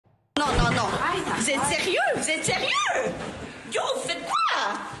Non. Vous êtes sérieux? Vous êtes sérieux? Yo, faites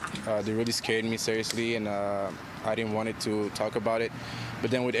quoi? They really scared me seriously, and I didn't want it to talk about it. But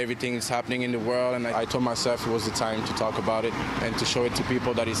then with everything that's happening in the world, and I told myself it was the time to talk about it and to show it to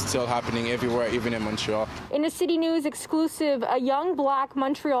people that it's still happening everywhere, even in Montreal. In a City News exclusive, a young black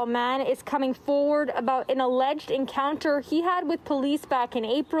Montreal man is coming forward about an alleged encounter he had with police back in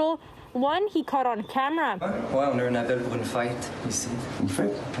April. One he caught on camera. Ouais, on a un appel pour une fête ici. Une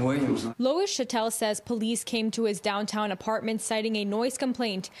fête? Oui. Lloys Chatel says police came to his downtown apartment citing a noise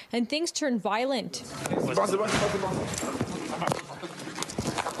complaint, and things turned violent.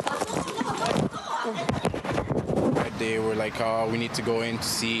 They were like, oh, we need to go in to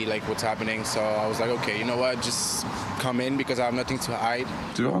see like what's happening. So I was like, okay, you know what, just come in because I have nothing to hide.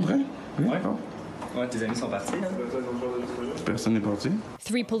 Tu veux rentrer? Oui. Ouais, tes amis sont partis, hein? Personne n'est parti.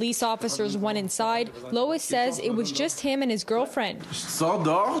 3 police officers went inside. Lois says it was just him and his girlfriend. Sors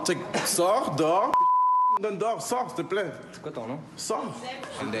dehors, sors dehors. Donne dehors, sors, s'il te plaît. C'est quoi ton nom? Sors.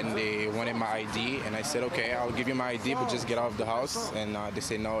 And then they wanted my ID, and I said, okay, I'll give you my ID, but just get out of the house. And they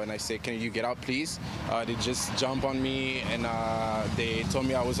said no, and I said, can you get out, please? They just jumped on me, and they told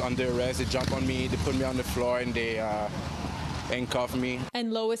me I was under arrest. They jumped on me, they put me on the floor, and they handcuffed me.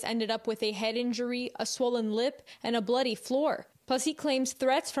 And Lois ended up with a head injury, a swollen lip, and a bloody floor. Plus, he claims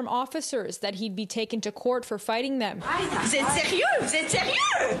threats from officers that he'd be taken to court for fighting them. Vous êtes sérieux? Vous êtes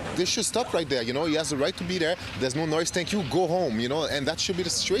sérieux? They should stop right there, you know, he has the right to be there. There's no noise, thank you, go home, you know, and that should be the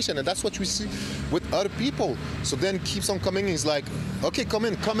situation, and that's what we see with other people. So then keeps on coming, he's like, okay, come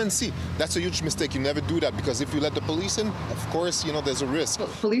in, come and see. That's a huge mistake, you never do that, because if you let the police in, of course, you know, there's a risk.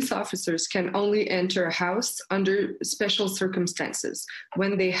 Police officers can only enter a house under special circumstances,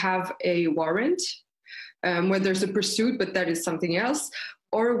 when they have a warrant, when there's a pursuit, but that is something else,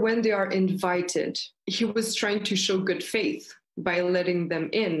 or when they are invited. He was trying to show good faith by letting them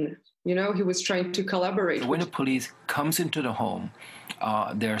in. You know, he was trying to collaborate. When the police comes into the home,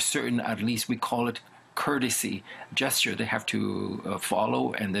 there are certain, at least we call it courtesy gesture they have to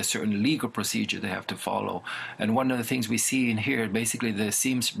follow, and there's certain legal procedure they have to follow. And one of the things we see in here, basically there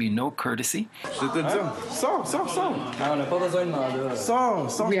seems to be no courtesy. We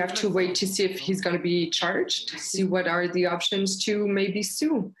have to wait to see if he's going to be charged, see what are the options to maybe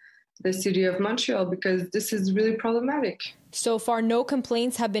sue the city of Montreal, because this is really problematic. So far, no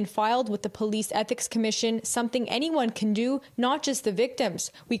complaints have been filed with the Police Ethics Commission, something anyone can do, not just the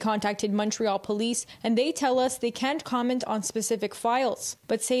victims. We contacted Montreal Police, and they tell us they can't comment on specific files,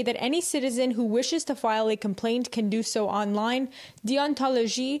 but say that any citizen who wishes to file a complaint can do so online,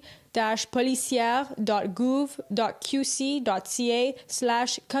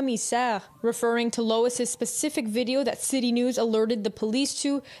 deontologie-policière.gouv.qc.ca/commissaire. Referring to Lois's specific video that City News alerted the police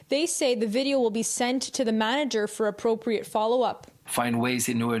to, they say the video will be sent to the manager for appropriate follow-up. Find ways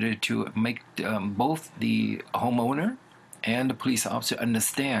in order to make both the homeowner and the police officer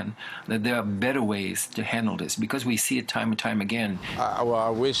understand that there are better ways to handle this, because we see it time and time again. I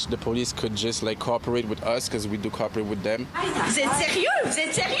wish the police could just like cooperate with us, because we do cooperate with them. Vous êtes sérieux? Vous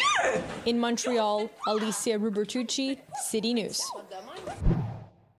êtes sérieux? In Montreal, Alicia Rubertucci, City News.